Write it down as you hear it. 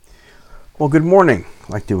Well, good morning. I'd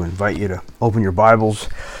like to invite you to open your Bibles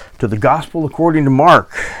to the Gospel according to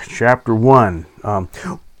Mark, chapter 1.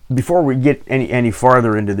 Before we get any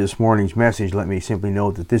farther into this morning's message, let me simply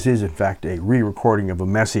note that this is, in fact, a re-recording of a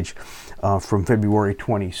message from February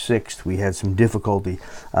 26th. We had some difficulty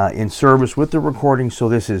in service with the recording, so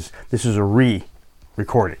this is a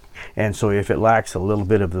re-recording. And so if it lacks a little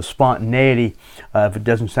bit of the spontaneity, if it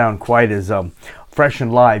doesn't sound quite as fresh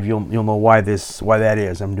and live, you'll know why that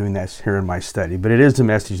is. I'm doing this here in my study, but it is the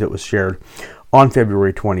message that was shared on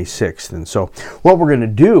February 26th. And so what we're going to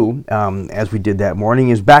do, as we did that morning,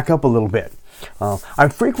 is back up a little bit.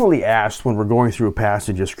 I'm frequently asked when we're going through a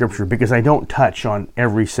passage of Scripture, because I don't touch on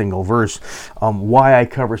every single verse, why I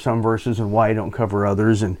cover some verses and why I don't cover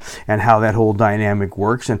others, and how that whole dynamic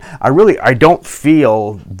works. And I don't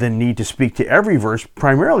feel the need to speak to every verse,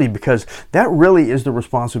 primarily because that really is the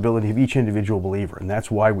responsibility of each individual believer. And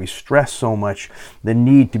that's why we stress so much the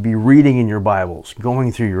need to be reading in your Bibles,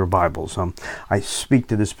 going through your Bibles. I speak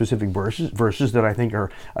to the specific verses that I think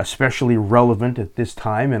are especially relevant at this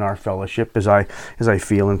time in our fellowship as I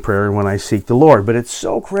feel in prayer when I seek the Lord. But it's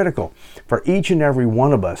so critical for each and every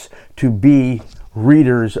one of us to be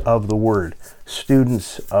readers of the Word,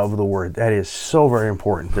 students of the Word. That is so very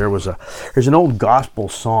important. There's an old gospel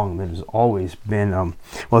song that has always been,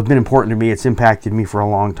 it's been important to me. It's impacted me for a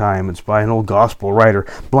long time. It's by an old gospel writer,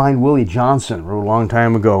 Blind Willie Johnson, wrote a long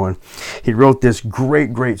time ago, and he wrote this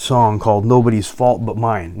great song called Nobody's Fault But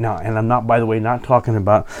Mine. Now, and I'm not, by the way, not talking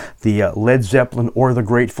about the Led Zeppelin or the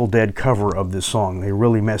Grateful Dead cover of this song. They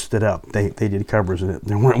really messed it up. They did covers of it.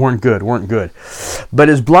 They weren't good. But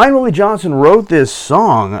as Blind Willie Johnson wrote this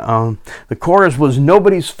song, the chorus was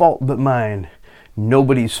nobody's fault but mine,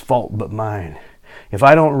 nobody's fault but mine. If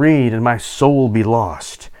I don't read and my soul be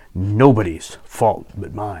lost, nobody's fault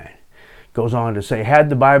but mine. Goes on to say, had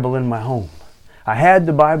the Bible in my home. I had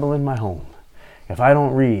the Bible in my home. If I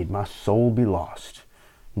don't read, my soul be lost,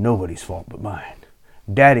 nobody's fault but mine.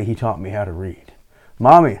 Daddy, he taught me how to read.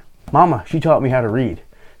 Mama, she taught me how to read.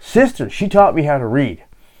 Sister, she taught me how to read.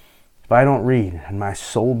 If I don't read and my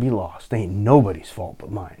soul be lost, ain't nobody's fault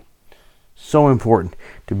but mine. So important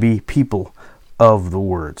to be people of the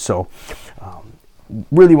Word. So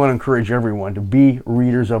really want to encourage everyone to be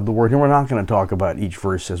readers of the Word. And we're not going to talk about each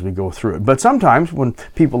verse as we go through it. But sometimes when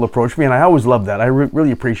people approach me, and I always love that, I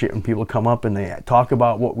really appreciate when people come up and they talk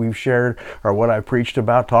about what we've shared or what I preached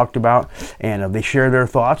about, talked about, and they share their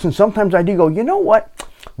thoughts. And sometimes I do go, you know what?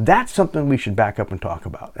 That's something we should back up and talk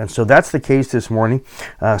about. And so that's the case this morning.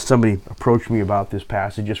 Somebody approached me about this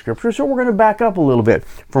passage of Scripture, so we're going to back up a little bit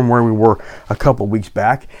from where we were a couple weeks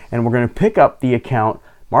back, and we're going to pick up the account,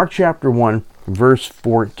 Mark chapter 1, verse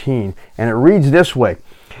 14. And it reads this way.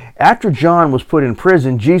 After John was put in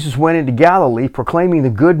prison, Jesus went into Galilee proclaiming the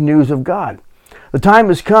good news of God. The time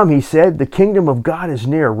has come, he said, the kingdom of God is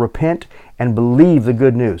near. Repent and believe the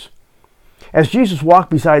good news. As Jesus walked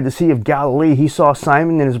beside the Sea of Galilee, he saw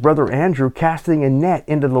Simon and his brother Andrew casting a net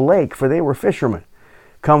into the lake, for they were fishermen.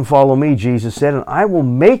 Come follow me, Jesus said, and I will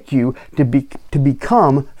make you to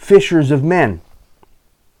become fishers of men.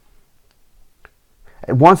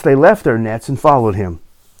 At once they left their nets and followed him.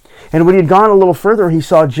 And when he had gone a little further, he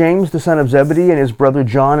saw James, the son of Zebedee, and his brother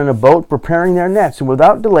John in a boat preparing their nets. And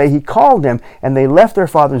without delay he called them, and they left their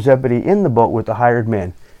father Zebedee in the boat with the hired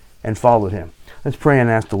men and followed him. Let's pray and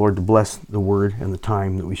ask the Lord to bless the Word and the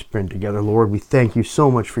time that we spend together. Lord, we thank you so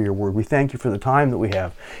much for your Word. We thank you for the time that we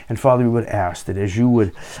have. And Father, we would ask that as you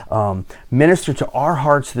would minister to our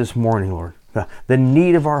hearts this morning, Lord, the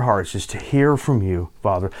need of our hearts is to hear from you,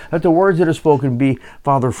 Father. Let the words that are spoken be,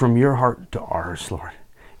 Father, from your heart to ours, Lord.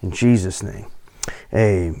 In Jesus' name,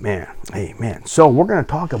 amen. Amen. So we're going to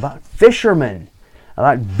talk about fishermen,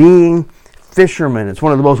 about being fishermen. It's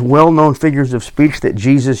one of the most well-known figures of speech that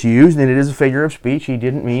Jesus used, and it is a figure of speech. He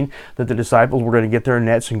didn't mean that the disciples were going to get their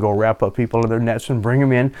nets and go wrap up people in their nets and bring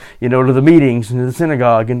them in, to the meetings, into the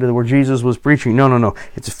synagogue, into where Jesus was preaching. No.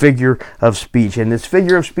 It's a figure of speech, and this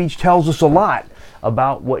figure of speech tells us a lot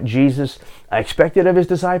about what Jesus expected of his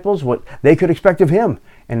disciples, what they could expect of him,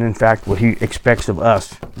 and in fact, what he expects of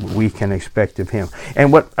us, what we can expect of him.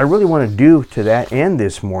 And what I really want to do to that end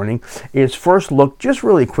this morning is first look just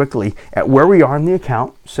really quickly at where we are in the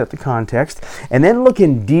account, set the context, and then look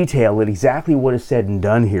in detail at exactly what is said and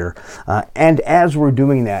done here. And as we're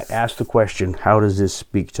doing that, ask the question, how does this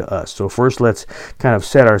speak to us? So first, let's kind of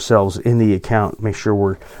set ourselves in the account, make sure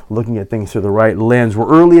we're looking at things through the right lens. We're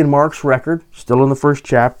early in Mark's record, still in the first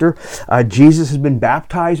chapter. Jesus has been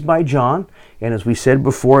baptized by John. And as we said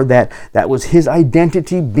before, that was his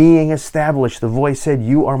identity being established. The voice said,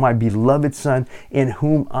 "You are my beloved Son, in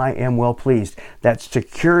whom I am well pleased." That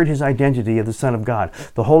secured his identity of the Son of God.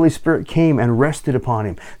 The Holy Spirit came and rested upon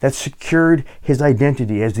him. That secured his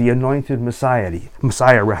identity as the anointed Messiah,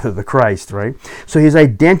 the Christ, right? So his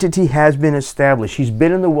identity has been established. He's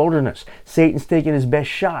been in the wilderness. Satan's taken his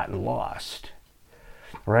best shot and lost,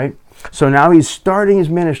 right? So now he's starting his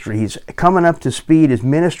ministry. He's coming up to speed. His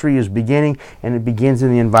ministry is beginning, and it begins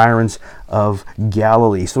in the environs of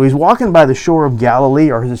Galilee. So he's walking by the shore of Galilee,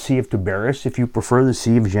 or the Sea of Tiberias, if you prefer, the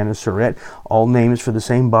Sea of Gennesaret, all names for the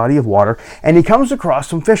same body of water. And he comes across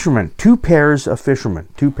some fishermen, two pairs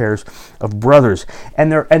of brothers,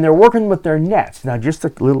 and they're working with their nets. Now, just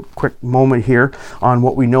a little quick moment here on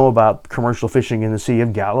what we know about commercial fishing in the Sea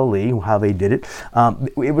of Galilee, how they did it.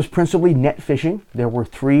 It was principally net fishing. There were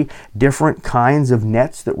 3 different kinds of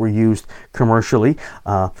nets that were used commercially.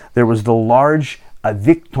 There was the large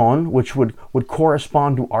Victon, which would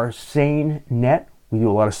correspond to our seine net. We do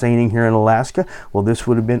a lot of seining here in Alaska. Well, this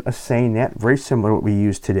would have been a seine net, very similar to what we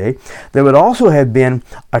use today. There would also have been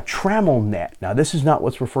a trammel net. Now, this is not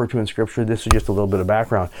what's referred to in Scripture. This is just a little bit of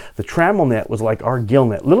background. The trammel net was like our gill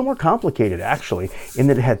net, a little more complicated, actually, in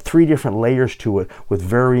that it had 3 different layers to it with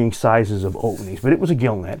varying sizes of openings. But it was a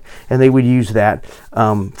gill net, and they would use that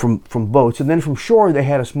from boats. And then from shore, they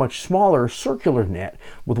had a much smaller circular net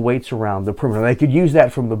with weights around the perimeter. They could use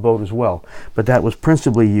that from the boat as well, but that was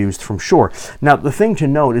principally used from shore. Now, the thing to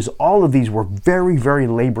note is all of these were very, very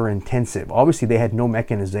labor intensive. Obviously, they had no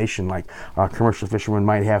mechanization like commercial fishermen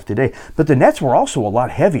might have today, but the nets were also a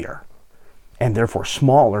lot heavier and therefore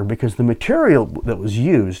smaller because the material that was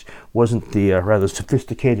used wasn't the rather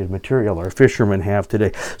sophisticated material our fishermen have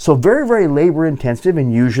today. So very, very labor intensive,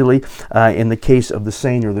 and usually in the case of the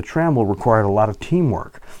seine or the trammel required a lot of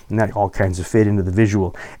teamwork, and that all kinds of fit into the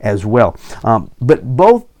visual as well. But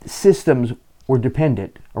both systems were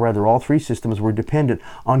dependent, or rather all 3 systems were dependent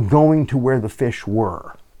on going to where the fish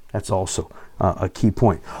were. That's also a key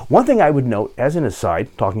point. One thing I would note as an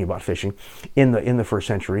aside, talking about fishing, in the first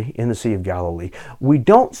century, in the Sea of Galilee, we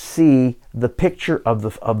don't see the picture of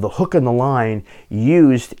the hook and the line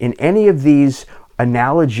used in any of these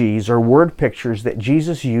analogies or word pictures that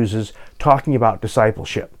Jesus uses talking about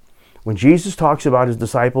discipleship. When Jesus talks about his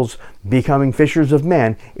disciples becoming fishers of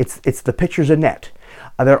men, it's the picture's a net.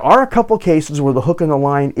 There are a couple cases where the hook and the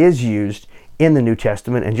line is used in the New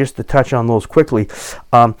Testament, and just to touch on those quickly,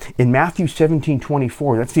 in Matthew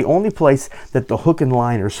 17:24, that's the only place that the hook and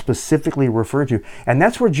line are specifically referred to, and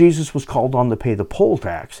that's where Jesus was called on to pay the poll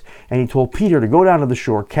tax, and he told Peter to go down to the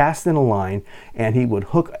shore, cast in a line, and he would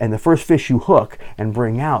hook, and the first fish you hook and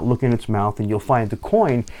bring out, look in its mouth, and you'll find the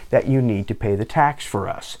coin that you need to pay the tax for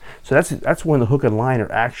us. So that's when the hook and line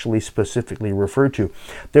are actually specifically referred to.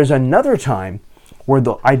 There's another time where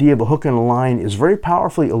the idea of a hook and a line is very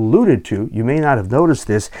powerfully alluded to. You may not have noticed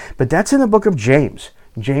this, but that's in the book of James.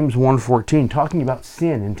 James 1:14, talking about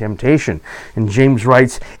sin and temptation. And James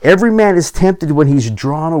writes, "Every man is tempted when he's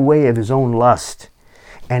drawn away of his own lust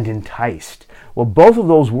and enticed." Well, both of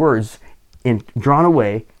those words, drawn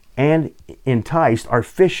away and enticed, are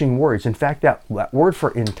fishing words. In fact, that word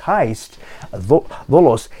for enticed,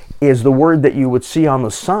 volos, is the word that you would see on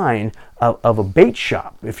the sign of a bait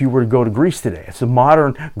shop if you were to go to Greece today. It's a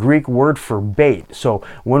modern Greek word for bait. So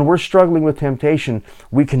when we're struggling with temptation,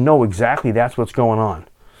 we can know exactly that's what's going on.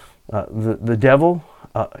 The devil,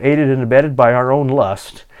 aided and abetted by our own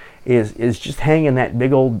lust, is just hanging that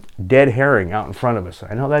big old dead herring out in front of us.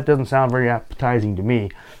 I know that doesn't sound very appetizing to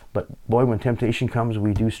me, but boy, when temptation comes,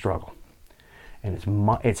 we do struggle. And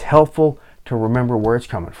it's helpful to remember where it's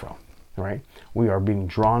coming from, right? We are being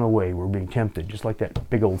drawn away. We're being tempted, just like that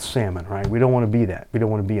big old salmon, right? We don't want to be that. We don't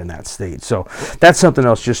want to be in that state. So that's something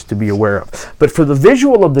else just to be aware of. But for the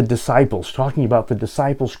visual of the disciples, talking about the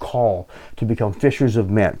disciples' call to become fishers of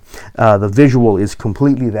men, the visual is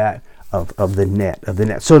completely that of the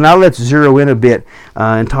net. So now let's zero in a bit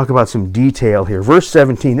and talk about some detail here. Verse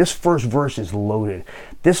 17, this first verse is loaded.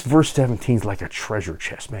 This verse 17 is like a treasure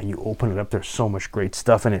chest, man. You open it up, there's so much great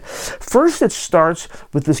stuff in it. First, it starts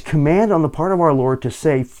with this command on the part of our Lord to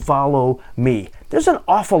say, "Follow me." There's an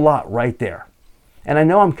awful lot right there. And I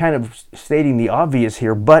know I'm kind of stating the obvious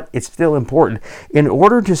here, but it's still important. In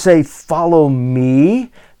order to say, "Follow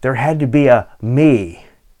me," there had to be a me.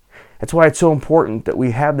 That's why it's so important that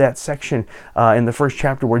we have that section in the first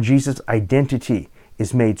chapter where Jesus' identity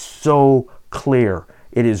is made so clear.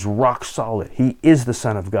 It is rock solid. He is the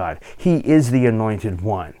Son of God. He is the Anointed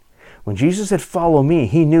One. When Jesus said, "Follow me,"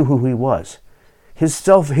 he knew who he was. His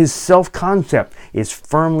self-concept is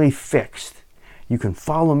firmly fixed. You can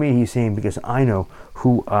follow me, he's saying, because I know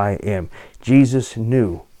who I am. Jesus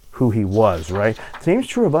knew who he was, right? The same is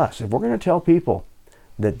true of us. If we're going to tell people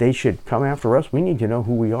that they should come after us, we need to know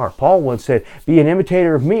who we are. Paul once said, be an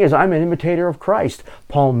imitator of me as I'm an imitator of Christ.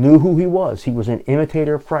 Paul knew who he was. He was an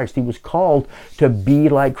imitator of Christ. He was called to be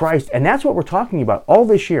like Christ. And that's what we're talking about all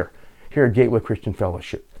this year here at Gateway Christian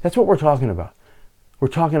Fellowship. That's what we're talking about. We're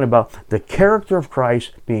talking about the character of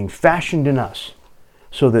Christ being fashioned in us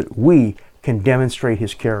so that we can demonstrate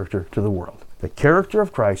his character to the world. The character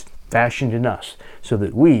of Christ fashioned in us so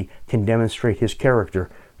that we can demonstrate his character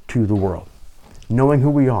to the world. Knowing who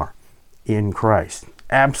we are in Christ.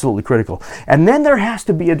 Absolutely critical. And then there has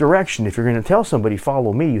to be a direction. If you're going to tell somebody,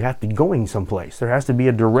 follow me, you have to be going someplace. There has to be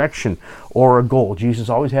a direction or a goal. Jesus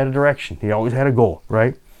always had a direction. He always had a goal,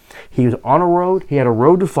 right? He was on a road. He had a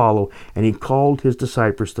road to follow, and he called his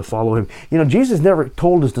disciples to follow him. You know, Jesus never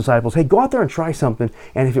told his disciples, hey, go out there and try something,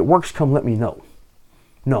 and if it works, come let me know.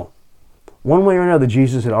 No. One way or another,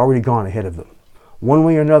 Jesus had already gone ahead of them. One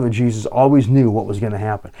way or another, Jesus always knew what was going to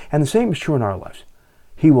happen. And the same is true in our lives.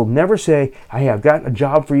 He will never say, hey, I've got a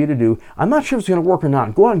job for you to do. I'm not sure if it's going to work or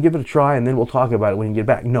not. Go out and give it a try, and then we'll talk about it when you get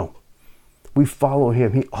back. No. We follow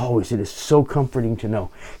him. It is so comforting to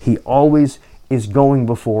know. He always is going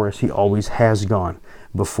before us. He always has gone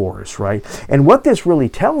before us, right? And what this really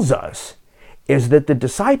tells us is that the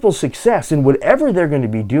disciples' success in whatever they're going to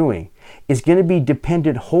be doing is going to be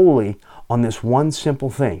dependent wholly on this one simple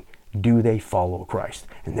thing. Do they follow Christ?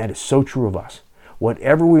 And that is so true of us.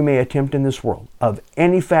 Whatever we may attempt in this world, of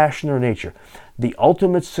any fashion or nature, the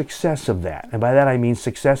ultimate success of that, and by that I mean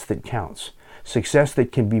success that counts, success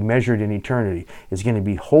that can be measured in eternity, is going to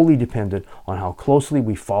be wholly dependent on how closely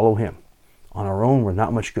we follow him. On our own, we're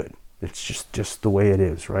not much good. It's just the way it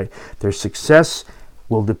is, right? Their success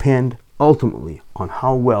will depend ultimately on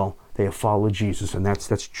how well they have followed Jesus, and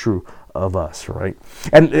that's true of us, right?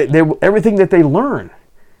 And everything that they learn,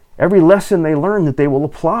 every lesson they learn that they will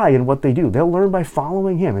apply in what they do, they'll learn by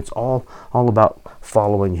following him. It's all about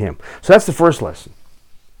following him. So that's the first lesson.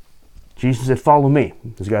 Jesus said, follow me.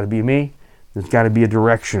 There's got to be me. There's got to be a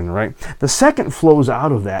direction, right? The second flows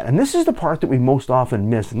out of that, and this is the part that we most often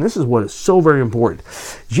miss, and this is what is so very important.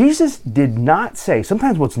 Jesus did not say,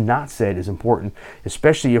 sometimes what's not said is important,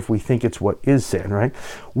 especially if we think it's what is said, right?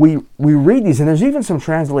 We read these, and there's even some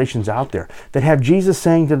translations out there that have Jesus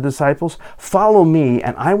saying to the disciples, follow me,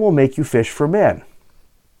 and I will make you fish for men.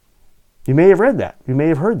 You may have read that. You may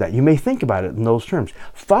have heard that. You may think about it in those terms.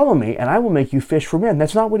 Follow me, and I will make you fish for men.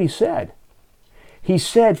 That's not what he said. He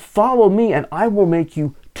said, follow me and I will make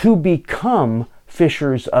you to become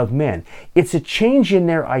fishers of men. It's a change in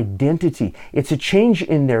their identity. It's a change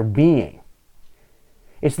in their being.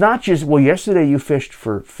 It's not just, well, yesterday you fished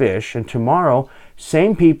for fish and tomorrow,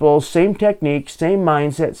 same people, same technique, same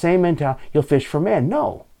mindset, same mentality, you'll fish for men.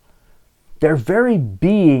 No. Their very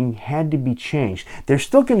being had to be changed. They're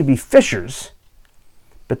still going to be fishers,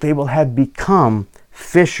 but they will have become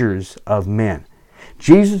fishers of men.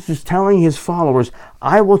 Jesus is telling his followers,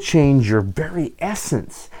 I will change your very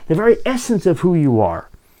essence, the very essence of who you are,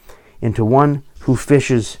 into one who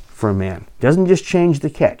fishes for men. Doesn't just change the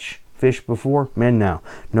catch. Fish before, men now.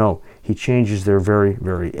 No, he changes their very,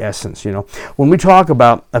 very essence. You know, when we talk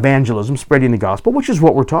about evangelism, spreading the gospel, which is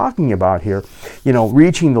what we're talking about here, you know,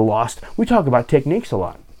 reaching the lost, we talk about techniques a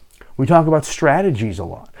lot. We talk about strategies a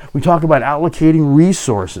lot. We talk about allocating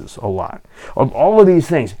resources a lot. Of all of these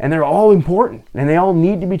things, and they're all important, and they all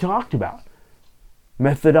need to be talked about.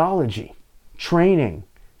 Methodology, training,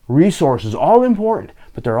 resources, all important,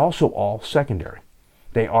 but they're also all secondary.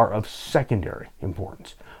 They are of secondary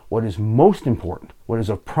importance. What is most important, what is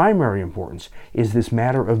of primary importance, is this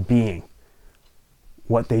matter of being.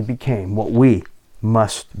 What they became, what we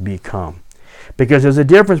must become. Because there's a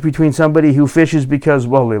difference between somebody who fishes because,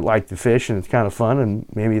 well, they like to fish and it's kind of fun and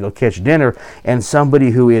maybe they'll catch dinner, and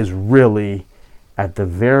somebody who is really at the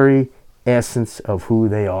very essence of who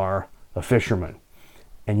they are, a fisherman.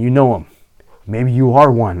 And you know them. Maybe you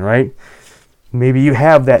are one, right? Maybe you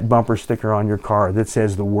have that bumper sticker on your car that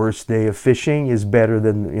says the worst day of fishing is better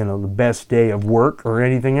than, you know, the best day of work or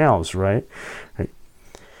anything else, right?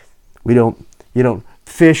 You don't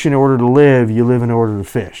fish in order to live, you live in order to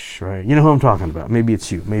fish, right? You know who I'm talking about. Maybe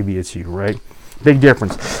it's you, right? Big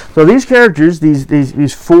difference. So these characters,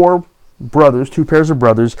 these four brothers, two pairs of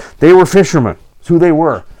brothers, they were fishermen. That's who they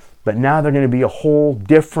were. But now they're going to be a whole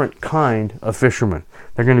different kind of fishermen.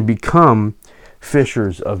 They're going to become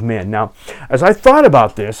fishers of men. Now, as I thought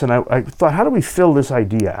about this, and I thought, how do we fill this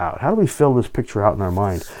idea out? How do we fill this picture out in our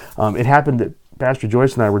mind? It happened that Pastor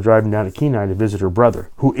Joyce and I were driving down to Kenai to visit her brother,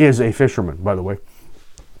 who is a fisherman, by the way,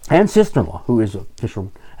 and sister-in-law, who is a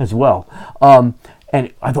fisherman as well.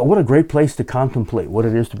 And I thought, what a great place to contemplate what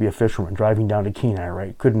it is to be a fisherman, driving down to Kenai,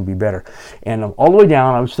 right? Couldn't be better. And all the way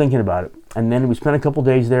down, I was thinking about it. And then we spent a couple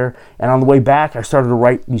days there, and on the way back, I started to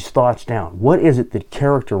write these thoughts down. What is it that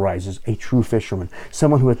characterizes a true fisherman?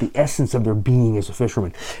 Someone who at the essence of their being is a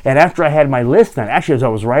fisherman. And after I had my list done, actually as I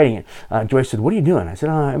was writing it, Joyce said, "What are you doing?" I said,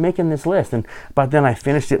 "I'm making this list." And about then I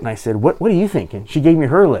finished it, and I said, what do you think? And she gave me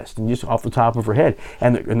her list, and just off the top of her head.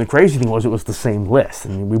 And the crazy thing was, it was the same list.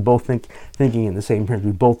 And we both thinking in the same terms.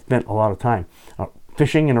 We both spent a lot of time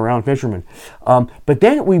fishing and around fishermen. But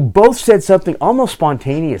then we both said something almost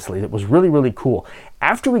spontaneously that was really, really cool.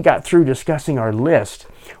 After we got through discussing our list,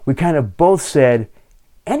 we kind of both said,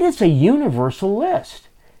 and it's a universal list.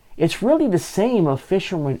 It's really the same of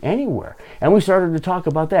fishermen anywhere. And we started to talk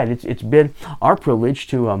about that. It's been our privilege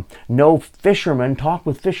to know fishermen, talk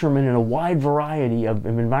with fishermen in a wide variety of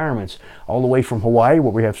environments, all the way from Hawaii,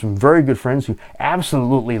 where we have some very good friends who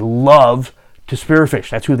absolutely love to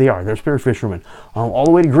spearfish. That's who they are. They're spear fishermen. All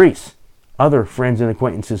the way to Greece. Other friends and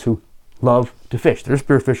acquaintances who love to fish. They're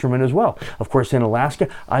spear fishermen as well. Of course, in Alaska,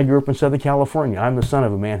 I grew up in Southern California. I'm the son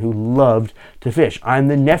of a man who loved to fish. I'm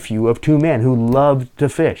the nephew of two men who loved to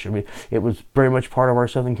fish. I mean, it was very much part of our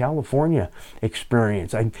Southern California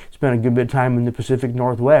experience. I spent a good bit of time in the Pacific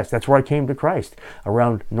Northwest. That's where I came to Christ,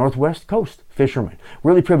 around Northwest Coast fishermen.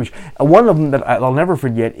 Really privileged. One of them that I'll never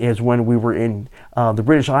forget is when we were in the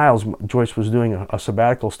British Isles. Joyce was doing a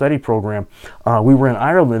sabbatical study program. We were in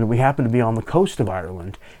Ireland, and we happened to be on the coast of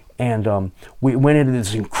Ireland. And we went into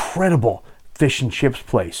this incredible fish and chips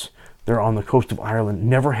place there on the coast of Ireland.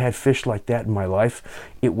 Never had fish like that in my life.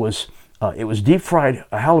 It was deep fried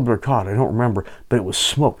halibut or cod. I don't remember, but it was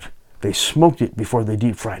smoked. They smoked it before they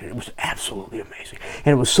deep fried it. It was absolutely amazing,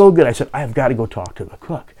 and it was so good. I said, I've got to go talk to the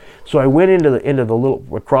cook. So I went into the little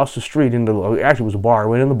across the street actually it was a bar. I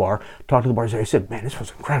went in the bar, talked to the bartender. I said, "Man, this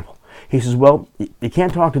was incredible." He says, "Well, you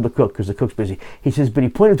can't talk to the cook because the cook's busy." He says, but he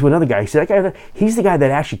pointed to another guy. He said, "That guy, he's the guy that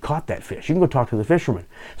actually caught that fish. You can go talk to the fisherman."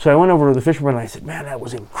 So I went over to the fisherman, and I said, "Man, that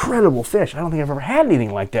was incredible fish. I don't think I've ever had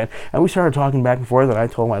anything like that." And we started talking back and forth, and I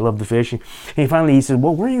told him I love the fish. And he said,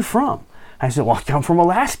 "Well, where are you from?" I said, "Well, I come from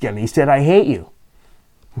Alaska." And he said, "I hate you."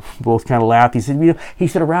 Both kind of laughed. He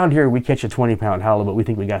said, "Around here we catch a 20-pound halibut. We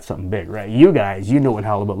think we got something big, right? You guys, you know what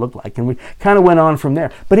halibut looked like." And we kind of went on from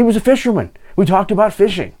there. But he was a fisherman. We talked about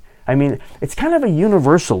fishing. I mean, it's kind of a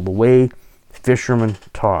universal, the way fishermen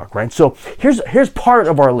talk, right? So here's part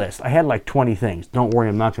of our list. I had like 20 things. Don't worry,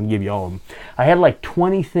 I'm not going to give you all of them. I had like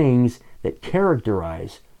 20 things that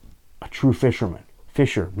characterize a true fisherman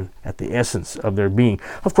at the essence of their being.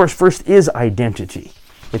 Of course, first is identity.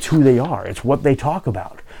 It's who they are. It's what they talk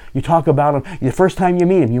about. You talk about them the first time you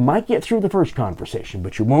meet them. You might get through the first conversation,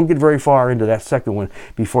 but you won't get very far into that second one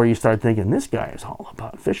before you start thinking, this guy is all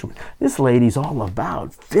about fishermen. This lady's all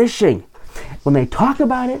about fishing. When they talk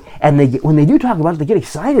about it, and when they do talk about it, they get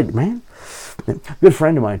excited, man. A good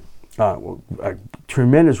friend of mine, a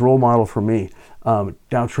tremendous role model for me, now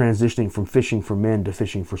transitioning from fishing for men to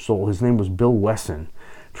fishing for soul. His name was Bill Wesson.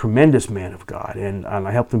 Tremendous man of God. And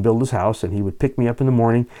I helped him build his house, and he would pick me up in the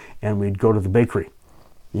morning, and we'd go to the bakery.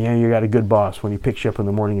 Yeah, you got a good boss when he picks you up in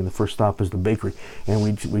the morning and the first stop is the bakery. And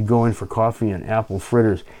we'd go in for coffee and apple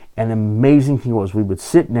fritters. And the amazing thing was we would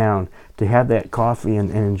sit down to have that coffee and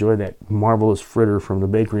enjoy that marvelous fritter from the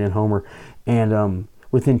bakery in Homer. And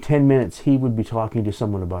within 10 minutes, he would be talking to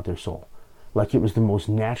someone about their soul. Like it was the most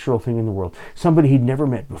natural thing in the world. Somebody he'd never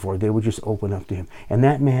met before, they would just open up to him. And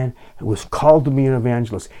that man was called to be an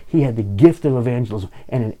evangelist. He had the gift of evangelism,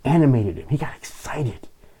 and it animated him. He got excited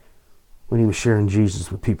when he was sharing Jesus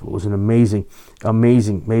with people. It was an amazing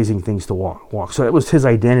things to walk. So that was his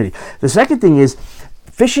identity. The second thing is,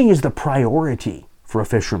 fishing is the priority for a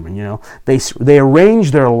fisherman. You know, they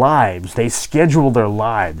arrange their lives, they schedule their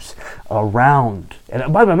lives around.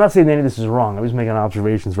 And by the way, I'm not saying any of this is wrong. I'm just making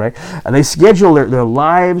observations, right? And they schedule their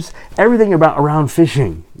lives, everything around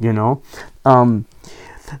fishing. You know,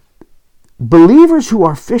 believers who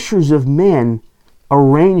are fishers of men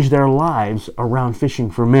arrange their lives around fishing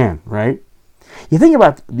for men, right? You think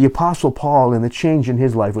about the Apostle Paul and the change in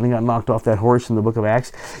his life when he got knocked off that horse in the book of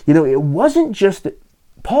Acts. You know, it wasn't just that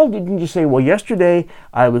Paul didn't just say, well, yesterday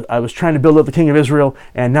I was trying to build up the king of Israel,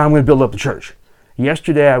 and now I'm going to build up the church.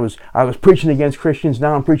 Yesterday I was preaching against Christians,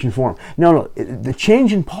 now I'm preaching for them. No, the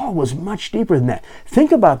change in Paul was much deeper than that.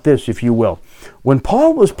 Think about this, if you will. When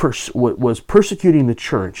Paul was persecuting the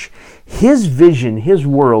church, his vision, his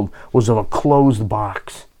world was of a closed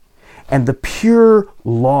box. And the pure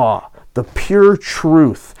law, the pure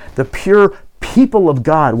truth, the pure people of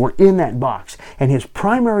God were in that box. And his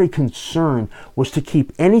primary concern was to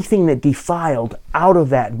keep anything that defiled out of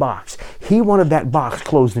that box. He wanted that box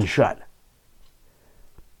closed and shut.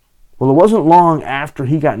 Well, it wasn't long after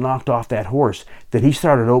he got knocked off that horse that he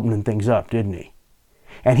started opening things up, didn't he?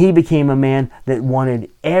 And he became a man that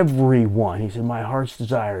wanted everyone. He said, my heart's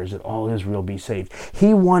desire is that all Israel be saved.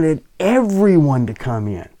 He wanted everyone to come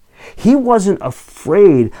in. He wasn't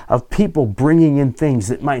afraid of people bringing in things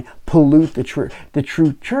that might pollute the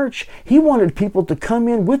true church. He wanted people to come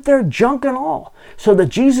in with their junk and all so that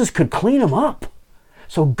Jesus could clean them up,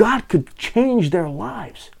 so God could change their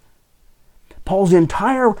lives. Paul's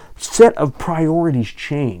entire set of priorities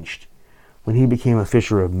changed when he became a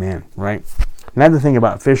fisher of men, right? Another thing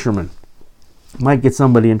about fishermen, might get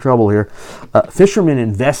somebody in trouble here. Fishermen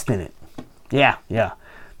invest in it. Yeah.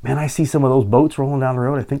 Man, I see some of those boats rolling down the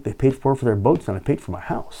road. I think they paid for their boats and I paid for my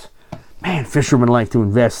house. Man, fishermen like to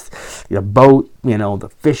invest in a boat,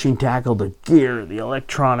 the fishing tackle, the gear, the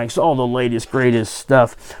electronics, all the latest, greatest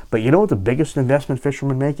stuff. But you know what the biggest investment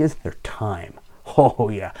fishermen make is? Their time. Oh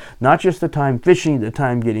yeah, not just the time fishing, the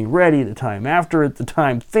time getting ready, the time after it, the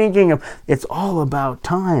time thinking of. It's all about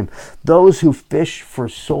time. Those who fish for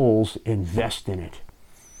souls invest in it.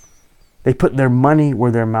 They put their money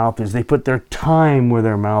where their mouth is. They put their time where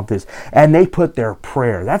their mouth is. And they put their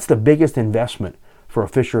prayer. That's the biggest investment for a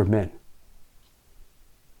fisher of men,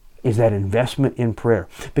 is that investment in prayer.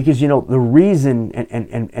 Because, the reason,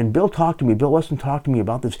 and Bill Weston talked to me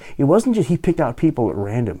about this, it wasn't just he picked out people at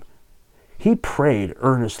random. He prayed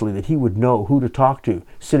earnestly that he would know who to talk to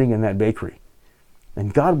sitting in that bakery.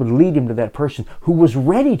 And God would lead him to that person who was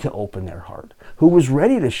ready to open their heart, who was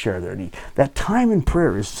ready to share their need. That time in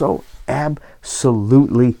prayer is so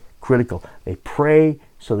absolutely critical. They pray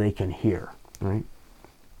so they can hear, right?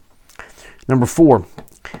 Number 4,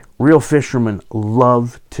 real fishermen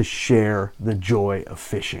love to share the joy of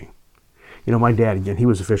fishing. My dad, again, he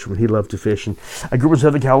was a fisherman. He loved to fish. And I grew up in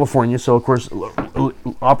Southern California, so, of course,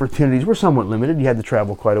 opportunities were somewhat limited. You had to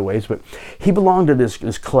travel quite a ways. But he belonged to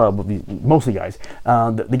this club, mostly guys.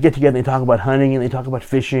 They get together, they talk about hunting, and they talk about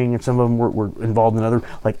fishing, and some of them were involved in other,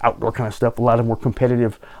 outdoor kind of stuff. A lot of them were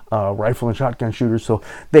competitive rifle and shotgun shooters. So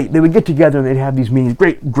they would get together, and they'd have these meetings.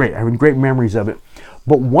 Great. I have great memories of it.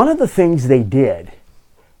 But one of the things they did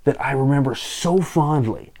that I remember so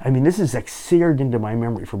fondly. This is seared into my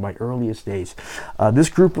memory from my earliest days. This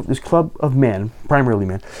club of men, primarily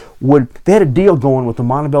men, they had a deal going with the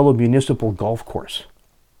Montebello Municipal Golf Course.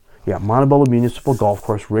 Yeah, Montebello Municipal Golf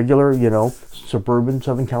Course, regular, suburban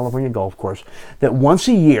Southern California golf course, that once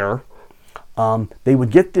a year, they would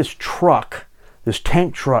get this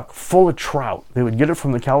tank truck full of trout. They would get it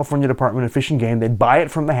from the California Department of Fish and Game. They'd buy it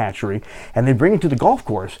from the hatchery, and they'd bring it to the golf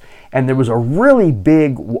course. And there was a really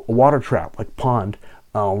big water trap, pond,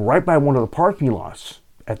 right by one of the parking lots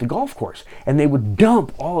at the golf course. And they would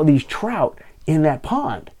dump all of these trout in that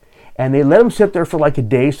pond. And they let them sit there for a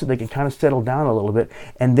day so they could kind of settle down a little bit.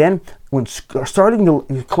 And then when starting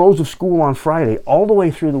the close of school on Friday, all the way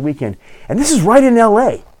through the weekend, and this is right in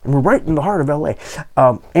L.A., and we're right in the heart of L.A.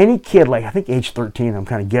 Any kid, I think age 13, I'm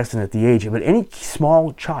kind of guessing at the age, but any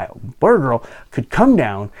small child, boy or girl, could come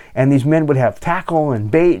down, and these men would have tackle and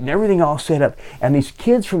bait and everything all set up. And these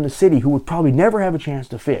kids from the city who would probably never have a chance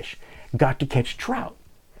to fish got to catch trout.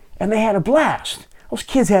 And they had a blast. Those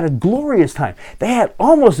kids had a glorious time. They had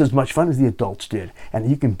almost as much fun as the adults did. And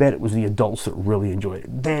you can bet it was the adults that really enjoyed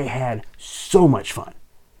it. They had so much fun.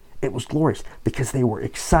 It was glorious because they were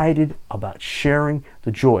excited about sharing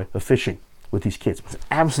the joy of fishing with these kids. It was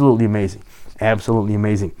absolutely amazing. Absolutely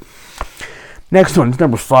amazing. Next one is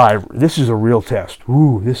number 5. This is a real test.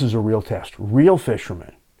 This is a real test. Real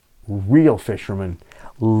fishermen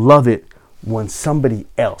love it when somebody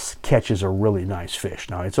else catches a really nice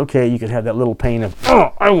fish. Now, it's okay. You can have that little pain of,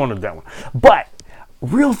 I wanted that one. But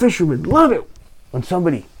real fishermen love it when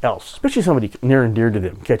somebody else, especially somebody near and dear to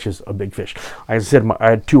them, catches a big fish. Like I said, I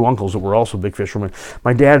had 2 uncles that were also big fishermen.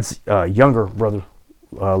 My dad's younger brother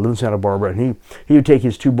lived in Santa Barbara, and he would take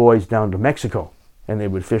his 2 boys down to Mexico, and they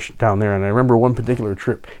would fish down there. And I remember one particular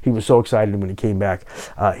trip, he was so excited when he came back.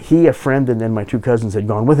 He, a friend, and then my 2 cousins had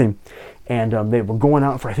gone with him, and they were going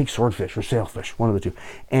out for, I think, swordfish or sailfish, one of the 2.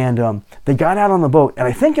 And they got out on the boat, and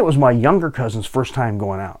I think it was my younger cousin's first time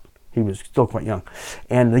going out. He was still quite young.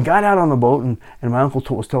 And they got out on the boat, and my uncle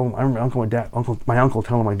was telling, I remember my uncle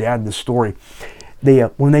telling my dad this story.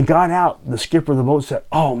 When they got out, the skipper of the boat said,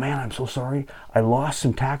 "Oh man, I'm so sorry. I lost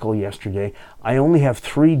some tackle yesterday. I only have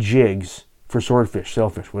 3 jigs for swordfish,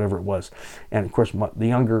 sailfish, whatever it was." And of course, the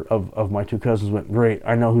younger of my 2 cousins went, "Great,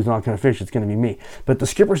 I know who's not going to fish. It's going to be me." But the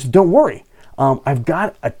skipper said, "Don't worry. I've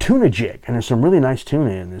got a tuna jig, and there's some really nice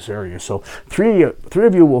tuna in this area. So three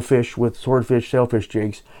of you will fish with swordfish, sailfish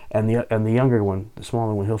jigs, and the younger one, the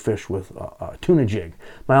smaller one, he'll fish with a tuna jig."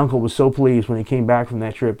 My uncle was so pleased when he came back from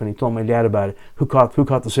that trip, and he told my dad about it. Who caught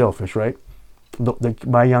the sailfish, right?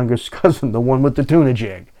 My youngest cousin, the one with the tuna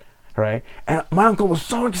jig. right? And my uncle was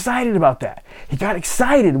so excited about that. He got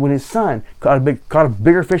excited when his son caught a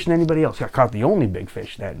bigger fish than anybody else. Caught the only big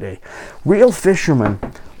fish that day. Real fishermen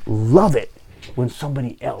love it when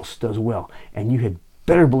somebody else does well. And you had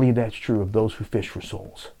better believe that's true of those who fish for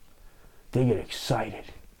souls. They get excited.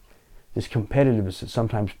 This competitiveness that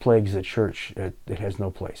sometimes plagues the church, it has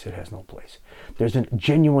no place. It has no place. There's a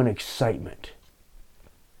genuine excitement.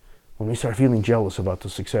 When we start feeling jealous about the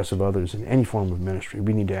success of others in any form of ministry,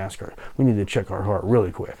 we need to check our heart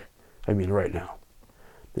really quick. I mean, right now.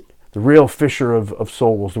 The real fisher of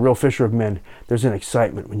souls, the real fisher of men, there's an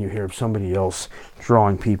excitement when you hear of somebody else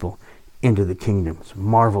drawing people into the kingdom. It's a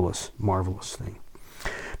marvelous, marvelous thing.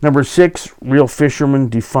 Number 6, real fishermen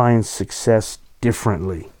define success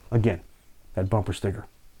differently. Again, that bumper sticker.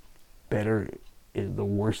 Better is the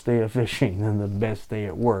worst day of fishing than the best day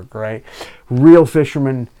at work, right? Real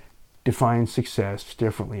fishermen define success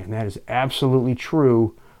differently, and that is absolutely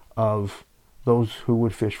true of those who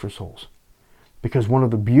would fish for souls. Because one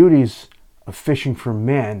of the beauties of fishing for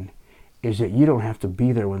men is that you don't have to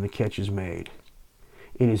be there when the catch is made.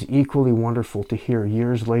 It is equally wonderful to hear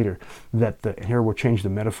years later that here we'll change the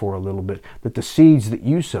metaphor a little bit, that the seeds that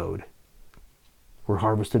you sowed were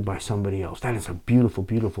harvested by somebody else. That is a beautiful,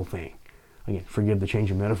 beautiful thing. Again, forgive the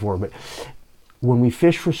change of metaphor, but when we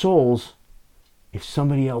fish for souls, if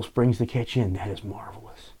somebody else brings the catch in, that is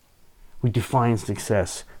marvelous. We define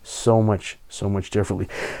success so much differently.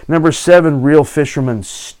 Number 7, real fishermen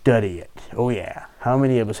study it. Oh yeah. How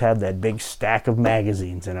many of us have that big stack of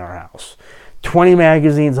magazines in our house? 20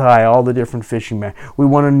 magazines high, all the different fishing we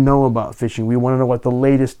want to know about fishing. We want to know what the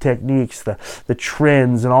latest techniques, the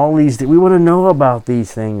trends, and all these. We want to know about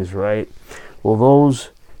these things, right? Well, those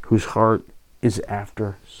whose heart is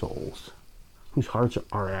after souls, whose hearts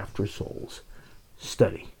are after souls,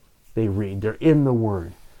 study. They read. They're in the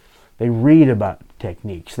Word. They read about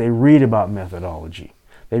techniques. They read about methodology.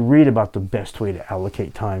 They read about the best way to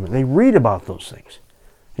allocate time. They read about those things.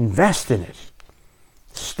 Invest in it.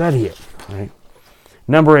 Study it. Right?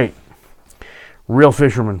 Number 8, real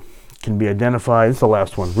fishermen can be identified. This is the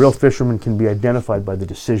last one. Real fishermen can be identified by the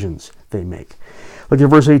decisions they make. Look at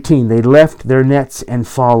verse 18. They left their nets and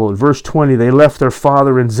followed. Verse 20. They left their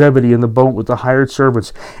father and Zebedee in the boat with the hired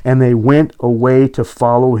servants, and they went away to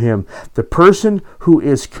follow him. The person who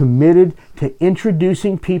is committed to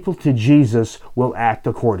introducing people to Jesus will act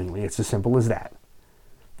accordingly. It's as simple as that.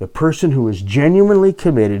 The person who is genuinely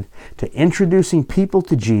committed to introducing people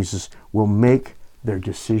to Jesus will make their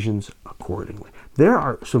decisions accordingly. There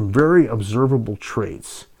are some very observable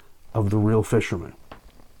traits of the real fisherman.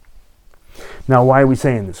 Now, why are we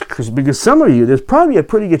saying this? Because some of you, there's probably a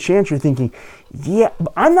pretty good chance you're thinking, yeah,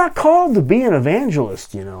 I'm not called to be an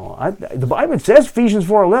evangelist, you know. The Bible says, Ephesians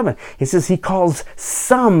 4:11, it says he calls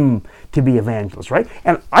some to be evangelists, right?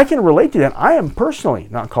 And I can relate to that. I am personally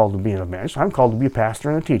not called to be an evangelist. I'm called to be a pastor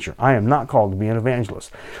and a teacher. I am not called to be an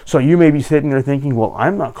evangelist. So you may be sitting there thinking, well,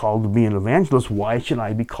 I'm not called to be an evangelist. Why should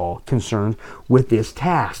I be concerned with this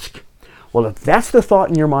task? Well, if that's the thought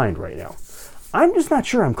in your mind right now, I'm just not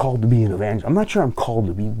sure I'm called to be an evangelist. I'm not sure I'm called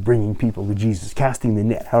to be bringing people to Jesus, casting the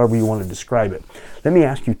net, however you want to describe it. Let me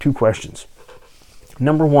ask you 2 questions.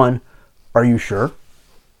 Number 1, are you sure?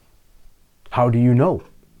 How do you know?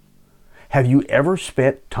 Have you ever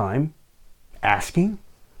spent time asking,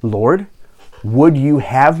 Lord, would you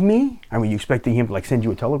have me? I mean, you expecting him to send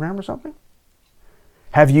you a telegram or something?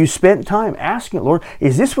 Have you spent time asking, Lord,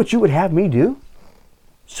 is this what you would have me do?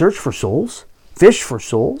 Search for souls? Fish for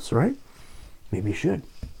souls, right? Maybe you should.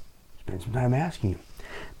 Spend some time asking him.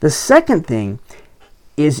 The second thing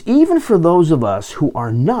is, even for those of us who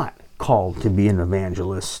are not called to be an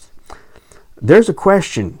evangelist, there's a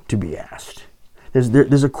question to be asked.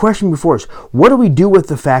 There's a question before us. What do we do with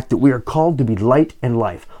the fact that we are called to be light and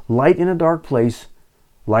life? Light in a dark place,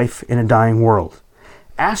 life in a dying world.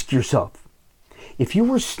 Ask yourself, if you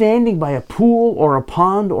were standing by a pool or a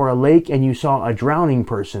pond or a lake and you saw a drowning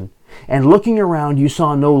person, and looking around you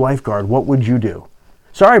saw no lifeguard, what would you do?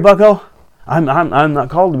 Sorry, bucko, I'm not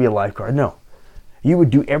called to be a lifeguard. No. You would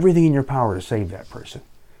do everything in your power to save that person.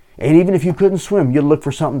 And even if you couldn't swim, you'd look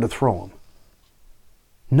for something to throw them.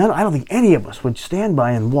 I don't think any of us would stand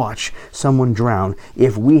by and watch someone drown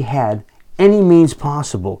if we had any means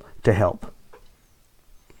possible to help.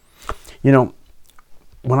 You know,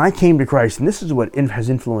 when I came to Christ, and this is what has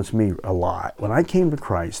influenced me a lot, when I came to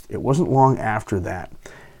Christ, it wasn't long after that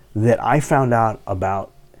I found out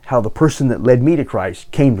about how the person that led me to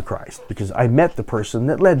Christ came to Christ, because I met the person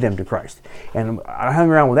that led them to Christ. And I hung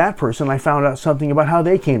around with that person, and I found out something about how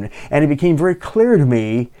they came to, and it became very clear to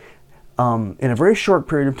me in a very short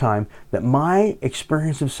period of time that my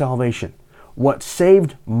experience of salvation what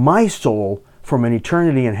saved my soul from an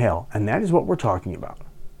eternity in hell. And that is what we're talking about.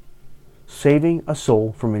 Saving a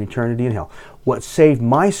soul from an eternity in hell. What saved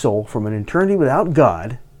my soul from an eternity without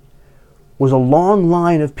God was a long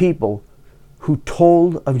line of people who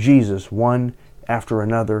told of Jesus one after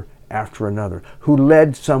another, who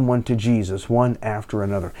led someone to Jesus one after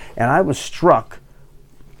another. And I was struck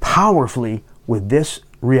powerfully with this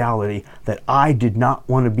reality that I did not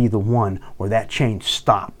want to be the one where that chain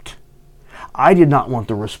stopped. I did not want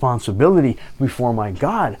the responsibility before my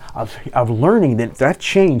God of learning that that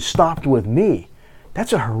chain stopped with me.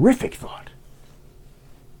 That's a horrific thought.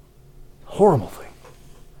 Horrible thing.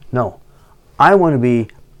 No, I want to be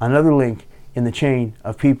another link in the chain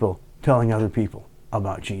of people telling other people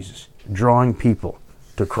about Jesus, drawing people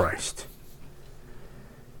to Christ.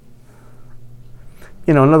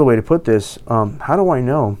 You know, another way to put this, how do I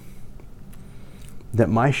know that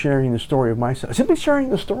my sharing the story of my simply sharing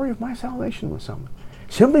the story of my salvation with someone,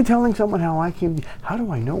 simply telling someone how I came, how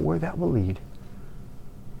do I know where that will lead?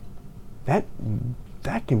 That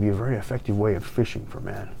can be a very effective way of fishing for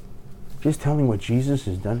man. Just telling what Jesus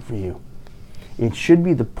has done for you. It should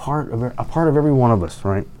be a part of every one of us,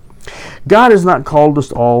 right? God has not called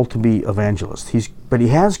us all to be evangelists, but He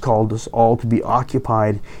has called us all to be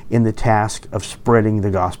occupied in the task of spreading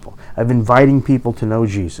the gospel, of inviting people to know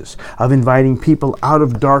Jesus, of inviting people out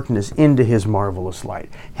of darkness into His marvelous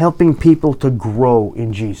light, helping people to grow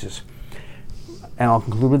in Jesus. And I'll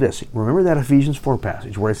conclude with this. Remember that Ephesians 4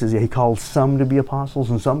 passage where it says He called some to be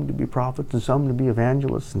apostles and some to be prophets and some to be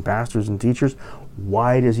evangelists and pastors and teachers.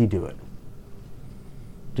 Why does He do it?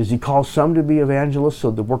 Does He call some to be evangelists so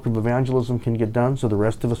the work of evangelism can get done so the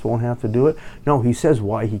rest of us won't have to do it? No, He says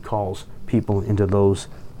why He calls people into those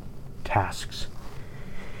tasks.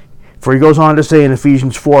 For He goes on to say in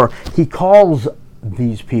Ephesians 4, He calls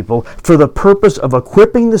these people for the purpose of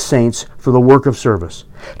equipping the saints for the work of service,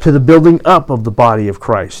 to the building up of the body of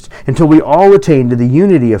Christ, until we all attain to the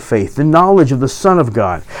unity of faith, the knowledge of the Son of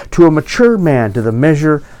God, to a mature man, to the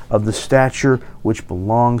measure of the stature which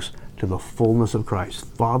belongs to the fullness of Christ.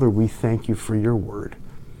 Father, we thank You for Your word.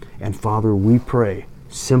 And Father, we pray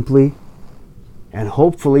simply and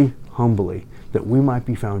hopefully humbly that we might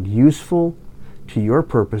be found useful to Your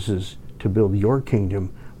purposes to build Your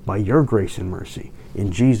kingdom by Your grace and mercy.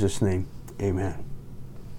 In Jesus' name, amen.